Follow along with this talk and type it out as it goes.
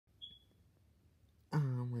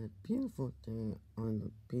beautiful day on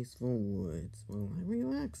the peaceful woods while I'm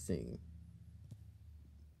relaxing.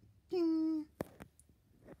 Ding!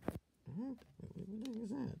 What is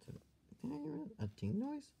that? Did I hear a ding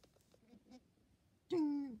noise?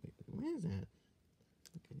 Ding! Wait, what is that?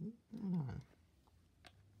 Okay, hold on.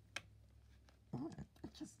 Oh, I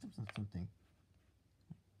just stepped on something.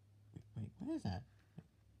 Wait, what is that?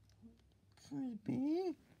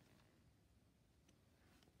 Creepy.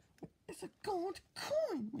 It's a gold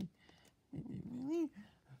coin! Wait, really?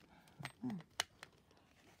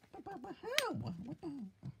 But how? What the?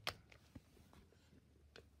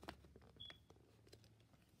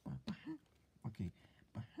 But how? Okay,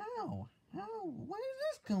 but how? How? Where does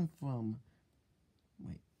this come from?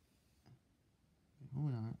 Wait,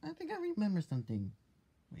 hold on. I think I remember something.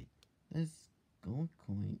 Wait, this gold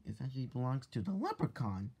coin actually belongs to the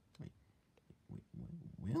leprechaun. Wait,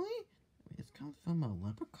 really? Wait, it comes from a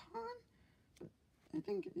leprechaun? I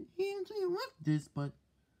think he actually left this, but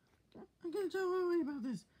I'm gonna tell Lily about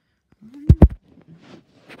this.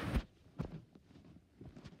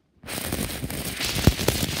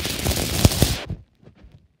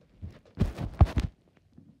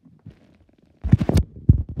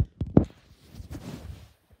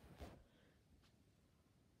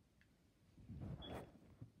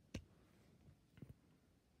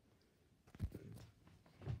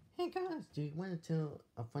 Hey guys, do you want to tell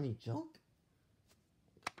a funny joke?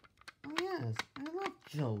 Oh yes, I love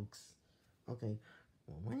jokes. Okay,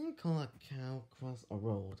 well, when you call a cow cross a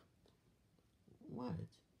road, what?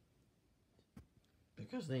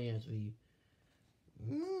 Because they actually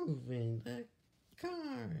move in the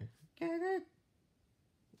car. Get it?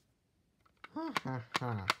 Ha ha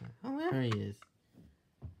ha. Hilarious.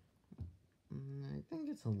 I think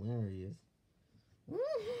it's hilarious.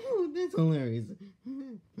 Woohoo! That's hilarious.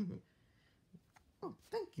 Oh,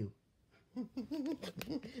 thank you. Hey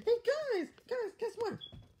guys, guess what?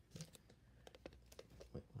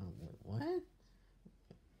 Wait, what?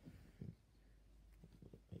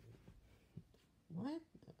 What?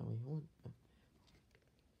 Oh, wait, hold.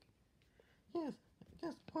 Yes,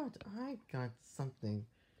 guess what? I got something.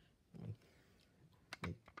 Wait,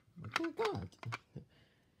 what you got?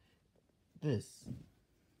 This.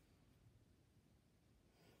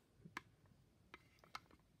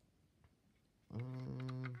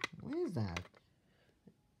 What is that?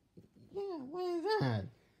 Yeah, what is that?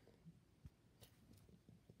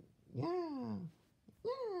 Yeah.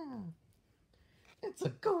 It's a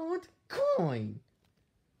gold coin.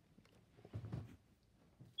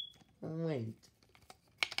 Wait.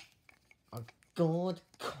 A gold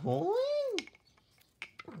coin?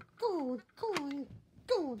 A gold coin.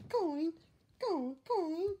 Gold coin. Gold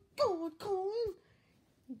coin. Gold coin.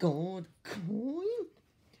 Gold coin.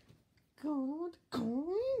 Gold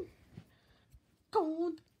coin.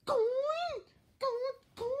 Gold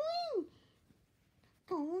coin.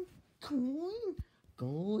 Gold coin.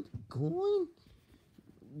 Gold coin. Gold coin.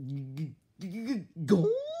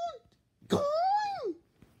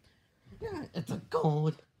 Yeah, it's a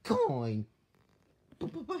gold coin.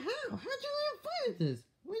 But how? How'd you even find this?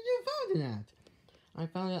 Where'd you find it at? I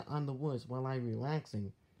found it on the woods while I'm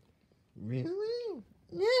relaxing. Really?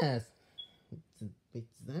 Yes.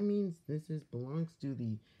 That means this belongs to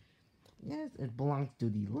the... Yes, it belongs to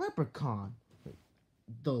the leprechaun.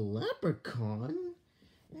 The leprechaun?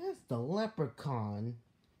 Yes, the leprechaun.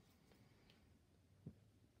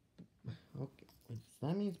 Okay,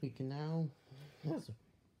 that means we can now... Yes.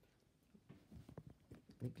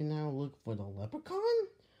 We can now look for the leprechaun?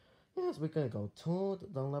 Yes, we're gonna go told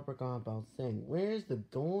the leprechaun about saying, where's the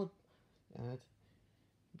gold?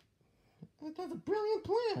 That's a brilliant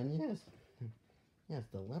plan, yes. Yes,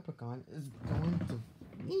 the leprechaun is going to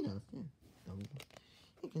meet us. Yeah.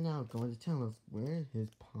 He can now going to tell us where his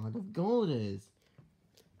pot of gold is.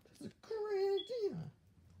 That's a great idea.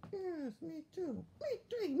 Yes, me too. Me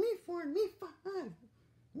 3, me 4, me 5,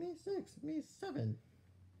 me 6, me 7,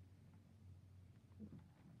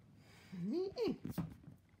 me 8.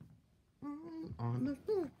 I'm on the